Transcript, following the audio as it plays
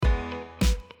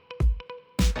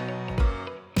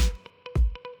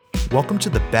Welcome to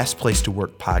the Best Place to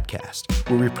Work podcast,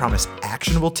 where we promise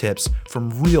actionable tips from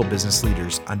real business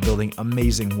leaders on building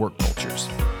amazing work cultures.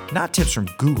 Not tips from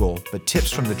Google, but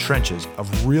tips from the trenches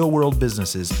of real-world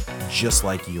businesses just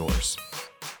like yours.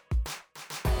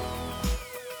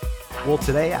 Well,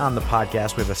 today on the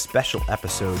podcast, we have a special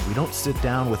episode. We don't sit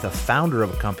down with a founder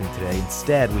of a company today.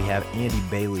 Instead, we have Andy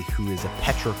Bailey, who is a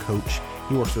Petra Coach.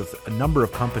 He works with a number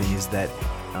of companies that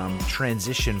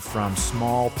transition from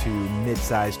small to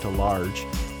mid-sized to large,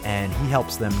 and he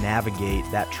helps them navigate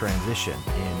that transition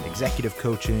in executive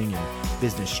coaching and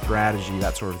business strategy,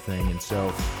 that sort of thing. And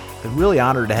so I'm really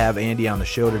honored to have Andy on the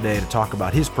show today to talk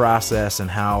about his process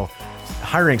and how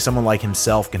hiring someone like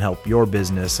himself can help your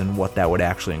business and what that would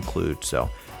actually include. So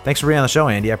thanks for being on the show,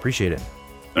 Andy. I appreciate it.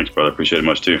 Thanks, brother. Appreciate it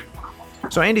much too.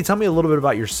 So Andy, tell me a little bit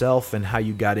about yourself and how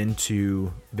you got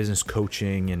into business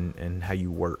coaching and how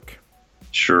you work.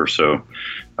 Sure. So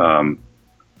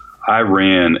I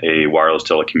ran a wireless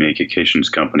telecommunications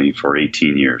company for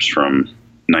 18 years from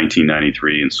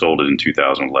 1993 and sold it in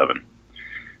 2011.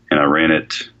 And I ran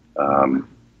it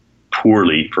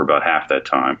poorly for about half that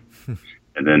time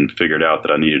and then figured out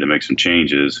that I needed to make some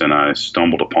changes. And I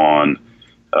stumbled upon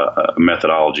a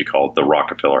methodology called the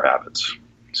Rockefeller habits.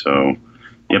 So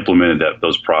implemented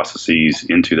those processes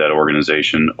into that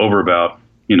organization over about,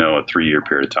 a 3-year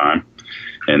period of time,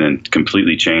 and then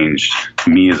completely changed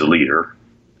me as a leader,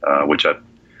 which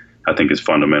I think is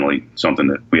fundamentally something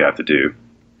that we have to do,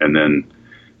 and then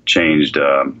changed,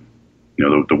 the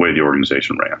way the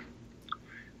organization ran.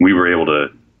 We were able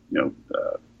to,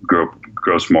 grow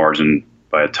gross margin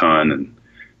by a ton and,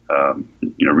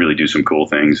 really do some cool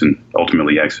things and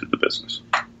ultimately exit the business.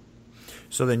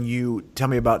 So then you tell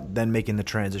me about then making the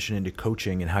transition into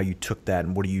coaching and how you took that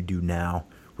and what do you do now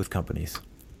with companies?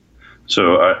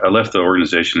 So I left the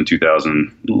organization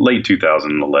in late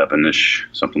 2011-ish,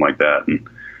 something like that, and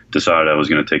decided I was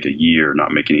going to take a year,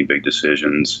 not make any big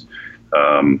decisions.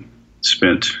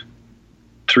 Spent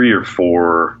 3 or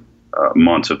 4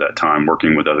 months of that time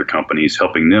working with other companies,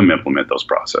 helping them implement those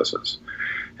processes.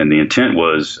 And the intent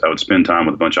was I would spend time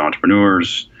with a bunch of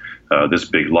entrepreneurs. This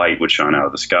big light would shine out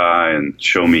of the sky and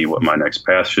show me what my next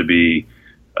path should be.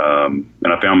 And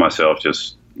I found myself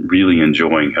just really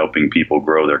enjoying helping people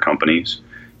grow their companies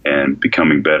and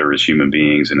becoming better as human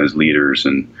beings and as leaders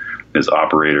and as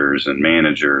operators and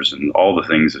managers and all the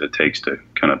things that it takes to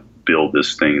kind of build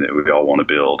this thing that we all want to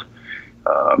build.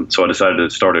 So I decided to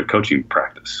start a coaching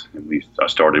practice. And I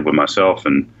started with myself,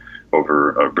 and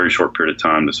over a very short period of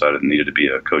time decided it needed to be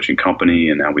a coaching company.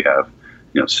 And now we have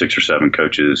 6 or 7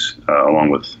 coaches,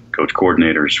 along with coach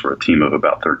coordinators for a team of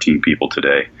about 13 people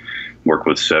today. Work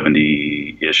with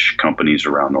 70-ish companies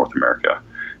around North America,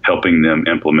 helping them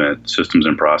implement systems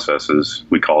and processes.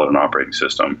 We call it an operating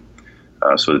system,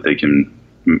 so that they can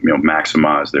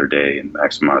maximize their day and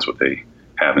maximize what they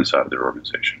have inside of their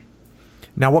organization.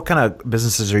 Now, what kind of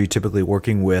businesses are you typically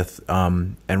working with,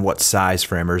 and what size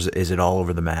frame, or is it all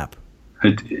over the map?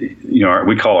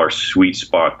 We call our sweet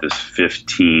spot this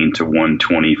 15 to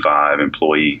 125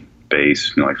 employee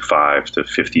base, like $5 to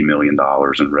 $50 million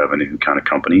in revenue kind of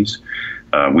companies.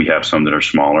 We have some that are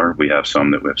smaller. We have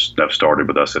some that have started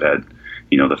with us that had,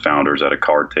 the founders at a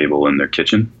card table in their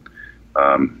kitchen,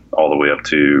 all the way up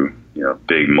to,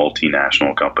 big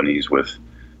multinational companies with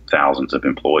thousands of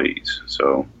employees.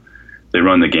 So they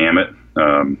run the gamut.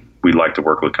 We like to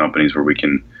work with companies where we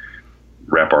can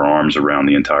wrap our arms around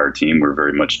the entire team. We're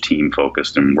very much team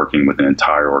focused and working with an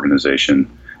entire organization,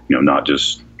 not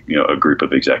just, a group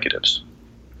of executives.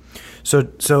 So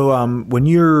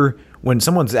when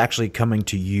someone's actually coming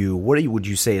to you, what would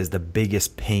you say is the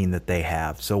biggest pain that they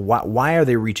have? So why are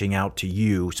they reaching out to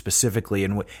you specifically,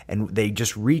 and they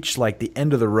just reach like the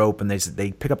end of the rope and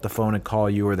they pick up the phone and call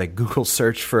you, or they Google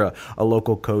search for a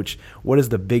local coach? What is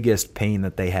the biggest pain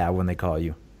that they have when they call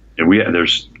you? Yeah,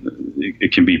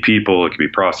 it can be people, it can be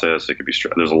process, it could be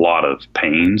stress. There's a lot of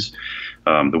pains.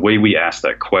 The way we ask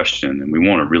that question, and we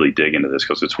want to really dig into this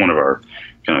because it's one of our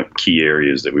kind of key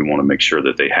areas that we want to make sure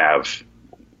that they have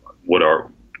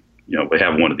they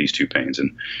have one of these 2 pains.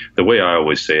 And the way I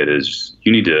always say it is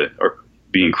you need to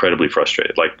be incredibly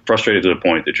frustrated, like frustrated to the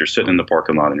point that you're sitting in the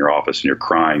parking lot in your office and you're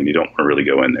crying and you don't want to really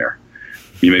go in there.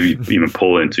 You maybe even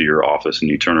pull into your office and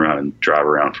you turn around and drive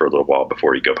around for a little while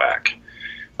before you go back.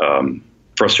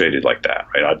 Frustrated like that,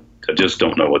 right? I just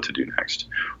don't know what to do next.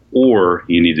 Or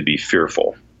you need to be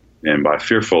fearful. And by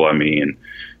fearful, I mean,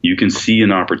 you can see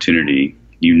an opportunity,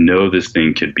 this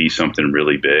thing could be something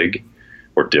really big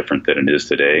or different than it is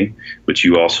today, but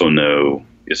you also know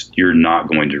you're not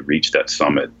going to reach that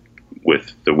summit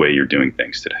with the way you're doing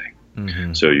things today.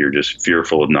 Mm-hmm. So you're just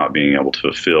fearful of not being able to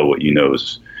fulfill what you know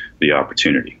is the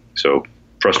opportunity. So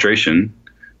frustration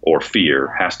or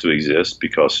fear has to exist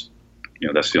because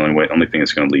that's the only thing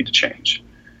that's going to lead to change.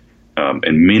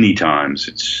 And many times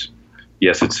it's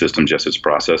systems, yes, it's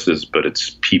processes, but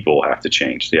it's people have to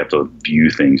change. They have to view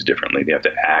things differently. They have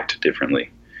to act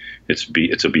differently. It's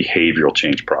a behavioral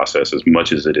change process as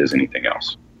much as it is anything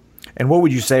else. And what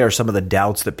would you say are some of the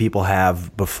doubts that people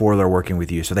have before they're working with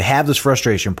you? So they have this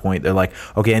frustration point. They're like,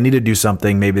 okay, I need to do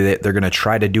something. Maybe they're going to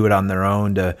try to do it on their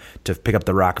own to pick up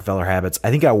the Rockefeller habits. I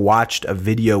think I watched a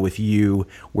video with you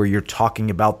where you're talking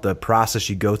about the process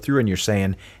you go through and you're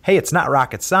saying, hey, it's not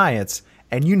rocket science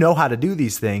and you know how to do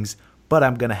these things, but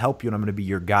I'm going to help you and I'm going to be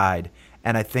your guide.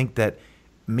 And I think that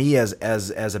me as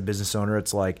a business owner,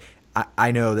 it's like,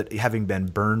 I know that having been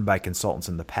burned by consultants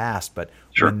in the past, but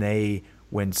sure.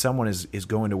 When someone is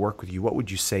going to work with you, what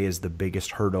would you say is the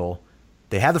biggest hurdle?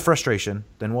 They have the frustration,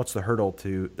 then what's the hurdle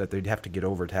that they'd have to get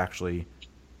over to actually,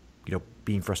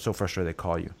 being so frustrated they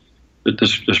call you?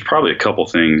 There's probably a couple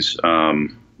things.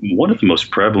 One of the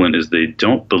most prevalent is they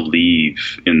don't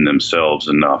believe in themselves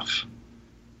enough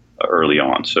early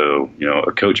on. So,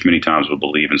 a coach many times will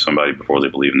believe in somebody before they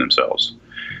believe in themselves.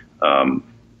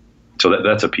 So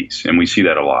that's a piece. And we see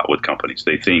that a lot with companies.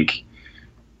 They think,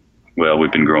 well,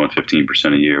 we've been growing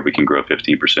 15% a year. We can grow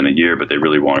 15% a year, but they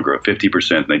really want to grow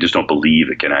 50%. And they just don't believe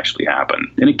it can actually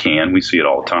happen. And it can. We see it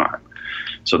all the time.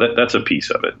 So that's a piece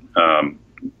of it.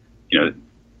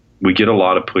 We get a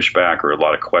lot of pushback or a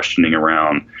lot of questioning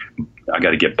around, I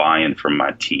got to get buy-in from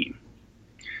my team.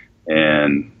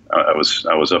 And I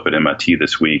was up at MIT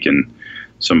this week, and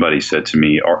somebody said to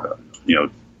me,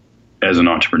 as an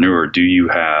entrepreneur, do you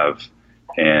have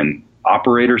an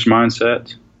operator's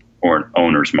mindset or an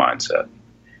owner's mindset?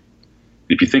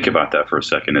 If you think about that for a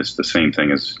second, it's the same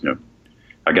thing as,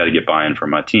 I got to get buy-in from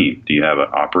my team. Do you have an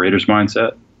operator's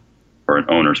mindset or an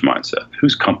owner's mindset?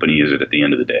 Whose company is it at the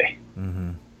end of the day?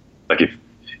 Mm-hmm. Like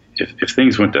if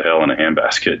things went to hell in a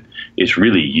handbasket, it's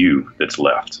really you that's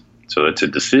left. So it's a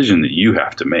decision that you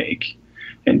have to make,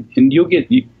 and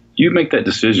you make that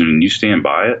decision and you stand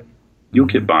by it. You'll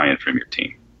get buy-in from your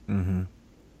team. Mm-hmm.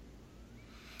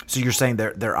 So you're saying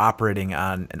they're operating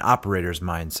on an operator's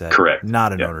mindset, correct?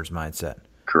 Not an owner's mindset,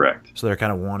 correct? So they're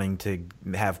kind of wanting to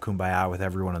have kumbaya with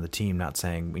everyone on the team, not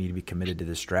saying we need to be committed to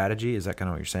this strategy. Is that kind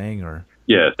of what you're saying, or?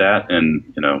 Yeah, that,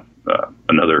 and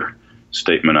another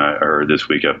statement I heard this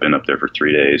week. I've been up there for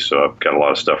 3 days, so I've got a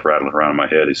lot of stuff rattling around in my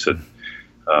head. He said,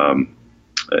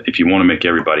 if you want to make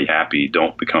everybody happy,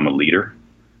 don't become a leader.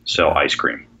 Sell ice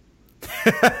cream.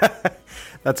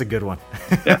 That's a good one.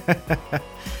 Yeah.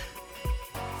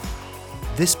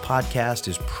 This podcast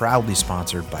is proudly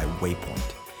sponsored by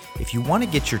Waypoint. If you want to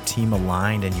get your team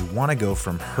aligned and you want to go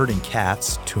from herding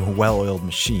cats to a well-oiled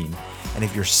machine, and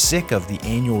if you're sick of the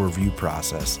annual review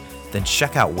process, then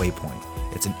check out Waypoint.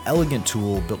 It's an elegant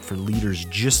tool built for leaders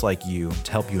just like you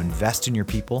to help you invest in your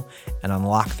people and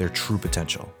unlock their true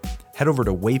potential. Head over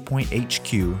to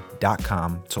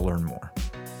waypointhq.com to learn more.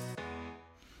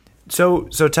 So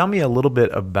tell me a little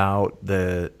bit about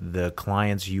the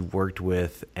clients you've worked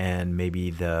with and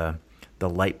maybe the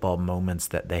light bulb moments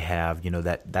that they have.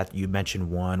 That you mentioned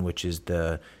one, which is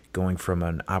the going from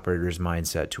an operator's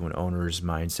mindset to an owner's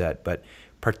mindset, but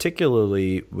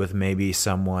particularly with maybe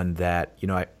someone that,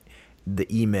 the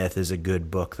E-Myth is a good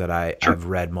book that I've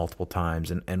read multiple times,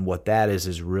 and what that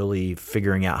is really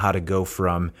figuring out how to go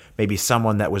from maybe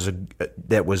someone that was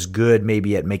good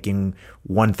maybe at making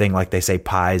one thing, like they say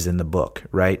pies in the book,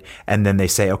 right? And then they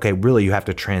say, okay, really you have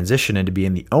to transition into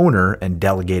being the owner and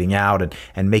delegating out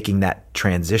and making that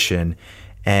transition.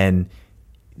 And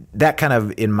that kind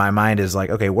of in my mind is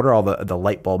like, okay, what are all the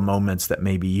light bulb moments that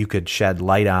maybe you could shed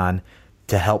light on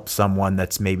to help someone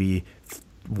that's maybe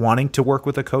wanting to work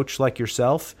with a coach like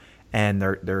yourself, and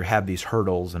they have these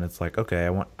hurdles, and it's like, okay, I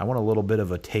want a little bit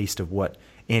of a taste of what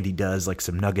Andy does, like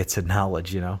some nuggets of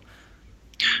knowledge, Well,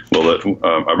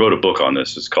 I wrote a book on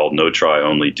this. It's called No Try,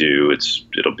 Only Do.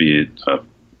 It'll be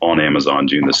on Amazon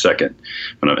June the 2nd,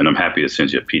 and I'm happy to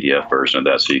send you a PDF version of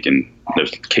that, so you can.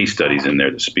 There's case studies in there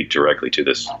that speak directly to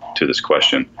this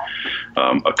question.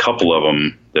 A couple of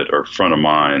them that are front of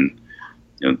mind.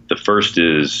 The first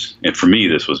is, and for me,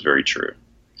 this was very true.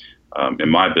 In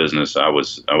my business, I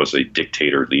was a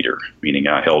dictator leader, meaning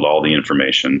I held all the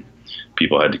information.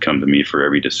 People had to come to me for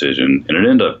every decision, and it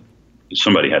ended up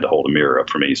somebody had to hold a mirror up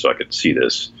for me so I could see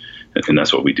this. And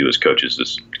that's what we do as coaches,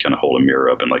 is kind of hold a mirror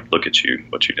up and like, look at you,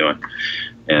 what you're doing.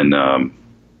 And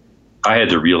I had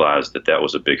to realize that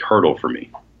was a big hurdle for me.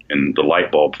 And the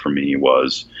light bulb for me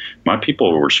was my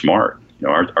people were smart.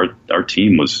 Our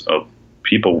team was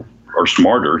people are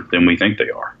smarter than we think they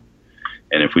are.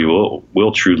 And if we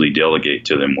will truly delegate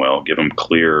to them well, give them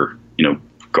clear,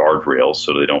 guardrails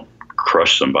so they don't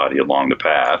crush somebody along the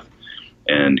path,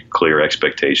 and clear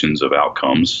expectations of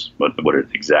outcomes, what it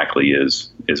exactly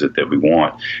is it that we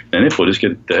want. And if we'll just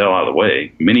get the hell out of the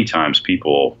way, many times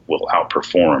people will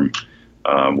outperform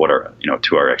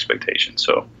to our expectations.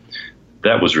 So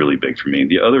that was really big for me.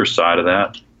 The other side of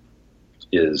that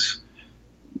is,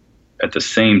 at the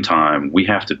same time, we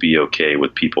have to be okay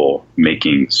with people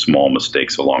making small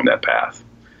mistakes along that path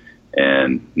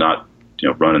and not,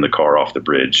 running the car off the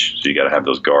bridge. So you got to have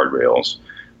those guardrails.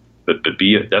 But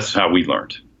that's how we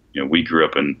learned. We grew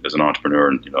up as an entrepreneur,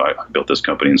 and I built this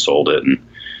company and sold it,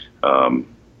 and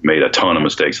made a ton of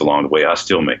mistakes along the way. I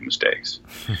still make mistakes,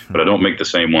 but I don't make the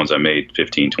same ones I made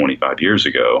 15, 25 years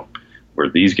ago, where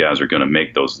these guys are going to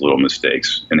make those little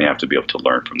mistakes, and they have to be able to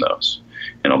learn from those.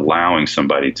 And allowing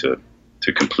somebody to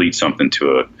complete something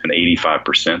to an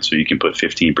 85% so you can put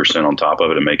 15% on top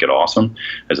of it and make it awesome,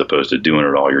 as opposed to doing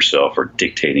it all yourself or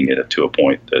dictating it to a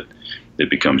point that it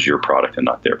becomes your product and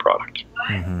not their product.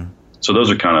 Mm-hmm. So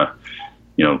those are kind of,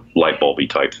 light bulby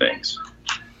type things.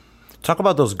 Talk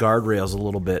about those guardrails a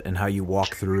little bit and how you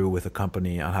walk through with a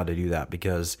company on how to do that,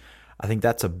 because I think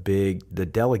that's the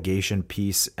delegation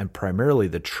piece and primarily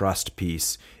the trust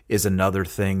piece is another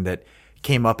thing that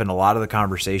came up in a lot of the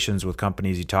conversations with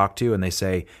companies you talk to, and they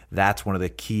say that's one of the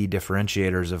key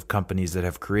differentiators of companies that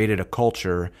have created a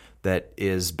culture that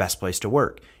is best place to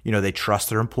work. They trust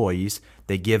their employees.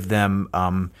 They give them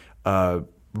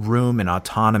room and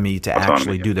autonomy to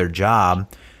actually do their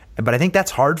job. But I think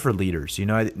that's hard for leaders.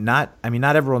 Not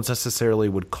everyone necessarily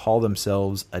would call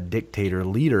themselves a dictator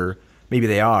leader. Maybe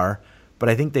they are, but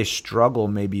I think they struggle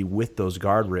maybe with those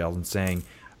guardrails and saying,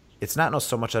 it's not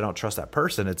so much I don't trust that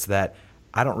person. It's that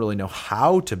I don't really know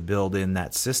how to build in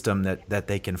that system that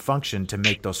they can function to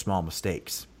make those small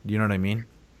mistakes. Do you know what I mean?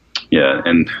 Yeah.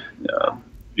 And,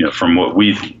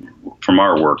 from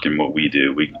our work and what we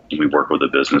do, we work with a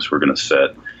business. We're going to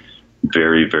set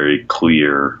very, very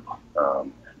clear,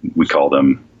 we call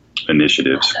them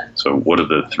initiatives. So what are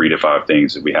the 3 to 5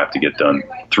 things that we have to get done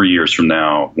 3 years from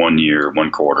now, 1 year,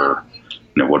 1 quarter?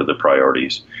 What are the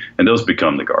priorities? And those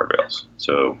become the guardrails.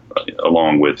 So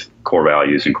along with core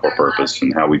values and core purpose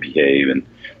and how we behave and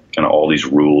kind of all these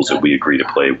rules that we agree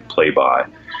to play by.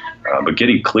 But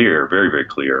getting clear, very, very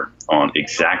clear on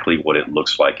exactly what it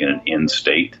looks like in an end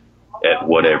state at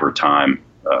whatever time,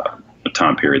 the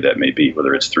time period that may be,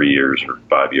 whether it's 3 years or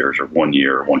 5 years or 1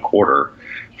 year or 1 quarter.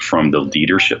 From the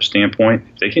leadership standpoint,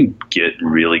 if they can get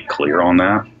really clear on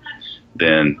that,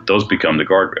 then those become the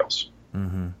guardrails.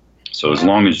 Mm-hmm. So as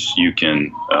long as you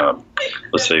can,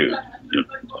 let's say,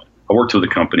 I worked with a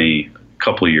company a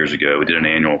couple of years ago. We did an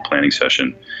annual planning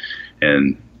session,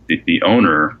 and the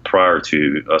owner, prior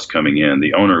to us coming in,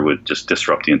 the owner would just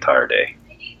disrupt the entire day.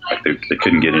 Like they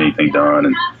couldn't get anything done,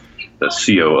 and the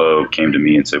COO came to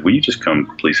me and said, "Will you just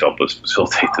come, please help us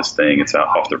facilitate this thing? It's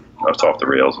off the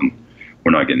rails, and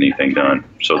we're not getting anything done."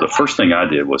 So the first thing I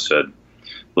did was said,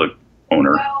 "Look,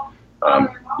 owner,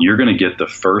 you're going to get the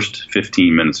first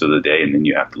 15 minutes of the day, and then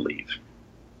you have to leave.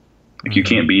 Like, you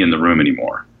can't be in the room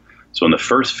anymore. So in the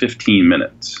first 15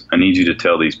 minutes, I need you to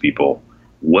tell these people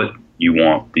what you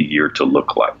want the year to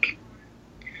look like."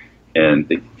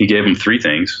 And he gave them 3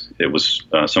 things. It was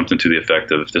something to the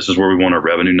effect of, this is where we want our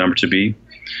revenue number to be.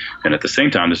 And at the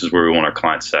same time, this is where we want our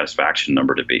client satisfaction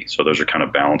number to be. So those are kind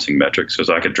of balancing metrics, because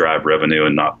I could drive revenue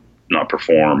and not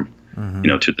perform,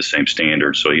 to the same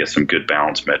standard. So he has some good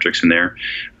balance metrics in there.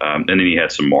 And then he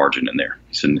had some margin in there.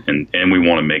 He said, and we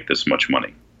want to make this much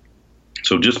money.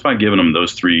 So just by giving them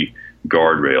those 3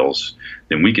 guardrails,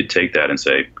 then we could take that and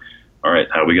say, all right,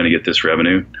 how are we going to get this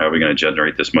revenue? How are we going to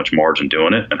generate this much margin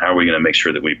doing it? And how are we going to make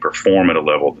sure that we perform at a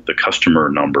level that the customer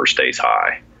number stays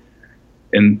high?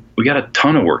 And we got a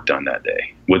ton of work done that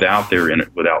day without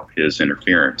his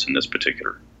interference in this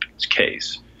particular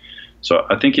case. So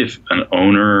I think if an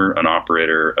owner, an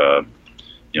operator,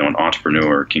 an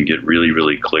entrepreneur can get really,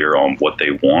 really clear on what they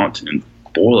want and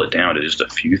boil it down to just a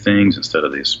few things instead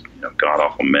of this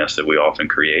god-awful mess that we often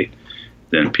create,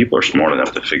 then people are smart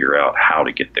enough to figure out how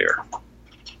to get there.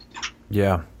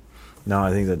 Yeah. No,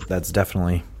 I think that's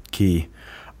definitely key.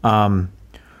 How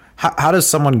does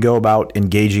someone go about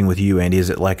engaging with you, Andy? Is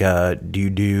it like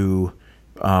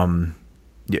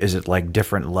is it like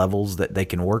different levels that they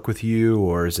can work with you,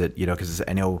 or is it, because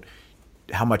I know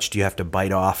how much do you have to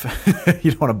bite off?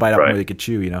 You don't want to bite off more than you could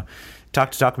chew,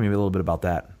 Talk to me a little bit about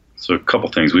that. So a couple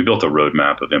things. We built a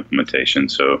roadmap of implementation.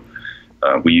 So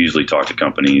we usually talk to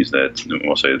companies that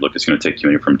will say, look, it's going to take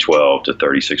you from 12 to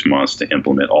 36 months to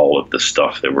implement all of the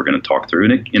stuff that we're going to talk through.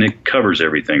 And it covers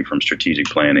everything from strategic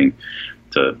planning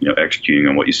to executing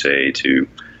on what you say to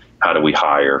How do we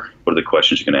hire? What are the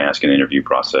questions you're going to ask in an interview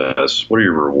process? What are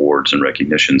your rewards and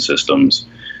recognition systems?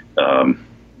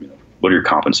 What are your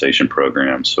compensation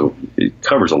programs? So it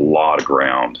covers a lot of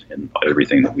ground in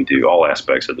everything that we do, all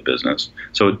aspects of the business.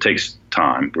 So it takes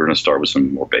time. We're going to start with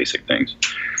some more basic things.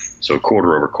 So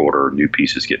quarter over quarter, new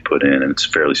pieces get put in, and it's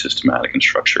fairly systematic and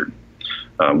structured.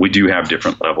 We do have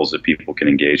different levels that people can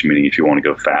engage, meaning if you want to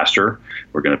go faster,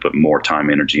 we're going to put more time,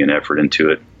 energy, and effort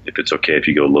into it. If it's okay if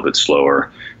you go a little bit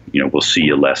slower, we'll see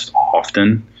you less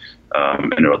often,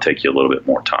 and it'll take you a little bit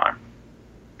more time.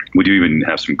 We do even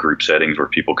have some group settings where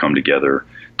people come together,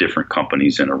 different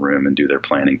companies in a room, and do their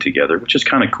planning together, which is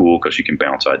kind of cool because you can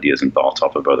bounce ideas and thoughts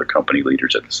off of other company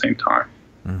leaders at the same time.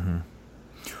 Mm-hmm.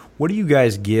 What do you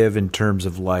guys give in terms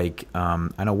of I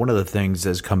know one of the things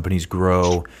as companies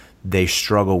grow, they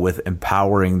struggle with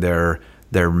empowering their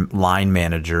line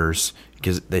managers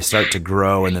because they start to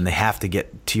grow and then they have to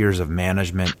get tiers of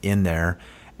management in there,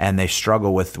 and they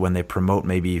struggle with when they promote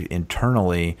maybe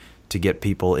internally to get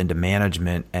people into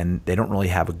management, and they don't really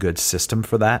have a good system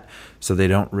for that. So they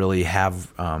don't really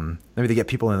have, maybe they get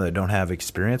people in that don't have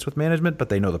experience with management, but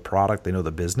they know the product, they know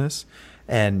the business.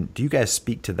 And do you guys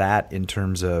speak to that in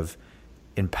terms of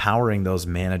empowering those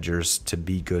managers to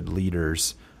be good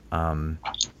leaders?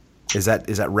 Is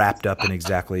that wrapped up in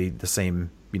exactly the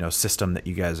same, system that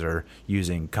you guys are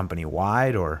using company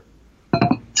wide, or?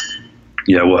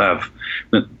 Yeah,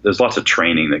 there's lots of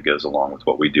training that goes along with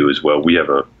what we do as well. We have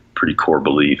a pretty core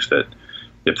belief that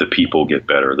if the people get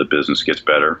better, the business gets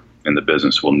better, and the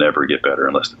business will never get better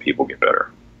unless the people get better.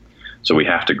 So we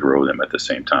have to grow them at the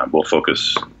same time. We'll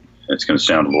focus, it's going to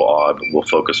sound a little odd, but we'll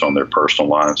focus on their personal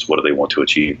lives. What do they want to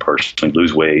achieve personally?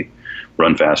 Lose weight,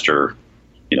 run faster,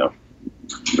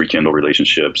 rekindle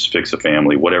relationships, fix a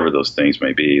family, whatever those things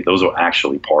may be. Those are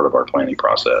actually part of our planning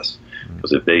process,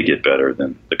 because if they get better,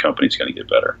 then the company's going to get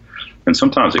better. And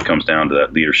sometimes it comes down to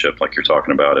that leadership like you're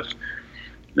talking about.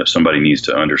 If somebody needs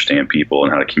to understand people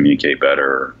and how to communicate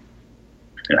better,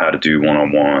 and how to do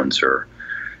one-on-ones, or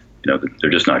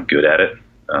they're just not good at it.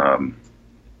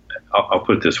 I'll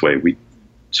put it this way: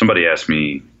 somebody asked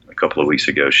me a couple of weeks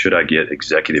ago, should I get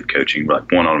executive coaching,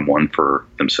 like one-on-one for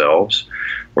themselves,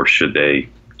 or should they,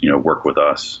 work with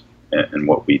us and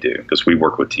what we do? Because we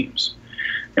work with teams.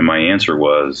 And my answer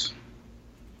was,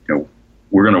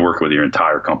 we're going to work with your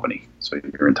entire company, so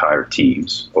your entire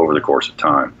teams over the course of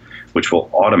time, which will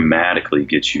automatically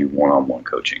get you one-on-one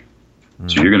coaching.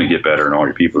 So you're going to get better, and all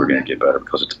your people are going to get better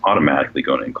because it's automatically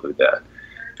going to include that.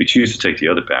 If you choose to take the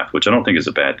other path, which I don't think is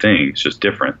a bad thing, it's just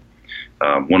different.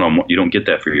 One-on-one, you don't get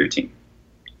that for your team.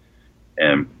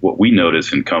 And what we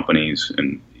notice in companies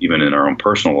and even in our own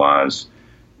personal lives,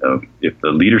 if the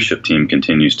leadership team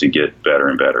continues to get better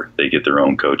and better, they get their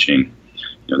own coaching,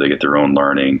 they get their own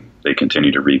learning, they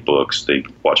continue to read books, they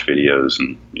watch videos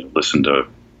and listen to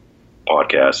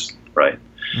podcasts, right?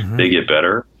 Mm-hmm. They get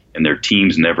better, and their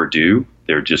teams never do.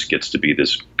 There just gets to be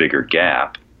this bigger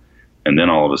gap. And then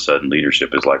all of a sudden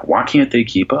leadership is like, why can't they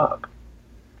keep up?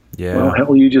 Yeah. Well,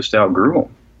 hell, you just outgrew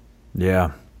them.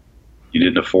 Yeah. You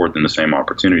didn't afford them the same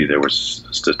opportunity. There was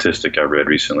a statistic I read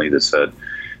recently that said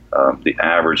the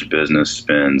average business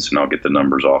spends, and I'll get the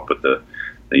numbers off, but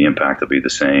the impact will be the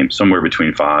same, somewhere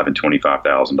between $5,000 and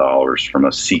 $25,000 from a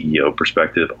CEO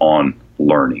perspective on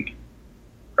learning,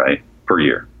 right, per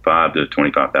year, $5,000 to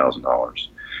 $25,000,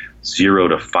 0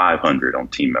 to 500 on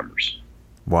team members.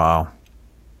 Wow.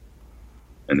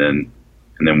 And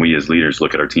then we as leaders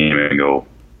look at our team and go,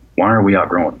 why are we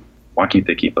outgrowing them? Why can't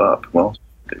they keep up? Well,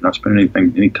 they're not spending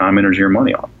any time, energy, or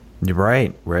money on.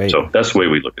 Right. So that's the way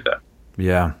we look at that.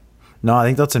 Yeah. No, I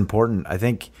think that's important. I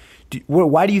think,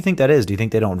 why do you think that is? Do you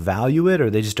think they don't value it, or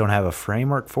they just don't have a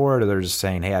framework for it, or they're just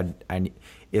saying, hey,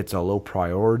 it's a low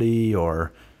priority,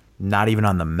 or not even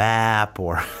on the map,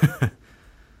 or?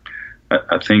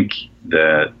 I think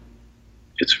that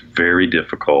it's very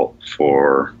difficult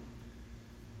for,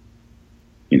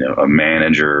 a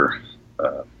manager,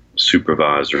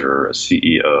 supervisor, a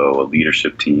CEO, a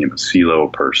leadership team, a C-level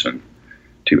person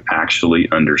to actually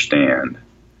understand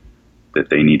that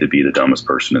they need to be the dumbest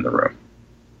person in the room.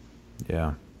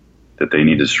 Yeah. That they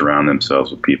need to surround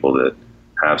themselves with people that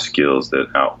have skills that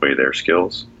outweigh their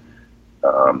skills.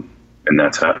 And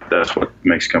that's what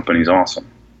makes companies awesome.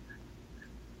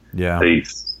 Yeah. They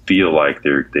feel like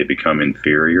they become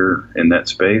inferior in that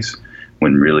space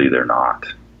when really they're not.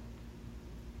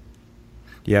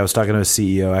 Yeah, I was talking to a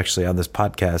CEO actually on this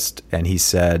podcast, and he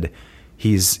said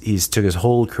he's took his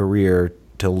whole career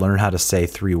to learn how to say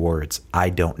 3 words: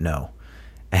 I don't know.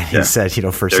 And he said,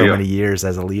 for so many years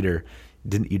as a leader,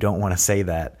 you don't want to say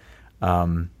that.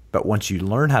 But once you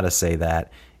learn how to say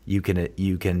that, you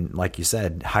can, like you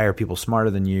said, hire people smarter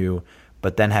than you,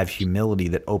 but then have humility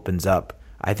that opens up,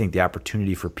 I think, the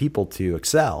opportunity for people to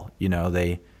excel,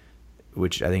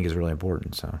 which I think is really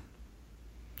important. So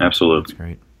absolutely. That's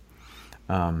great.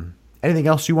 Anything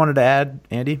else you wanted to add,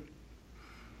 Andy?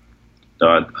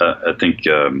 I think,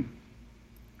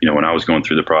 when I was going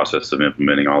through the process of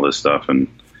implementing all this stuff, and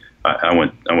I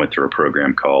went through a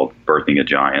program called Birthing a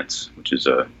Giants, which is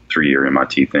a 3-year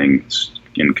MIT thing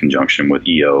in conjunction with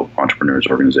EO, Entrepreneurs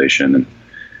Organization. And,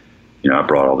 I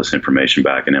brought all this information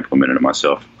back and implemented it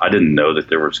myself. I didn't know that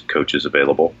there was coaches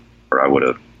available, or I would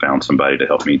have found somebody to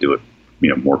help me do it,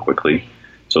 more quickly.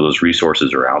 So those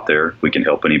resources are out there. We can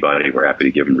help anybody. We're happy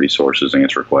to give them resources,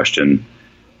 answer a question.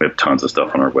 We have tons of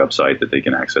stuff on our website that they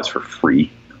can access for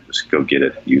free. Just go get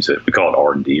it, use it. We call it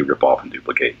R&D, rip off and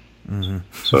duplicate. Mm-hmm.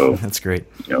 So that's great.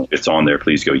 It's on there.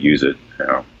 Please go use it.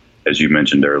 As you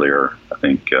mentioned earlier, I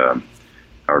think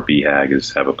our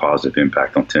BHAG have a positive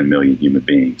impact on 10 million human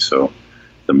beings. So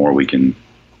the more we can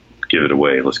give it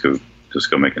away, let's go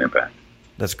make an impact.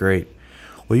 That's great.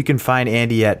 Well, you can find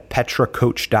Andy at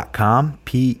petracoach.com,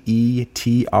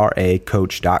 Petra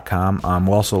coach.com.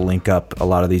 We'll also link up a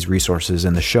lot of these resources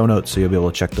in the show notes, so you'll be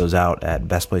able to check those out at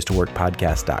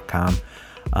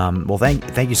bestplacetoworkpodcast.com. Well,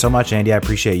 thank you so much, Andy. I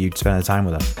appreciate you spending the time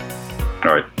with us.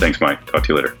 All right. Thanks, Mike. Talk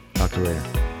to you later. Talk to you later.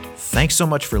 Thanks so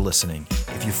much for listening.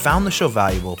 If you found the show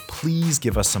valuable, please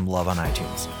give us some love on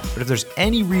iTunes. But if there's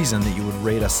any reason that you would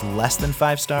rate us less than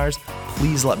 5 stars,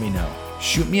 please let me know.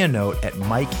 Shoot me a note at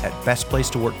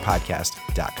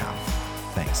mike@bestplacetoworkpodcast.com.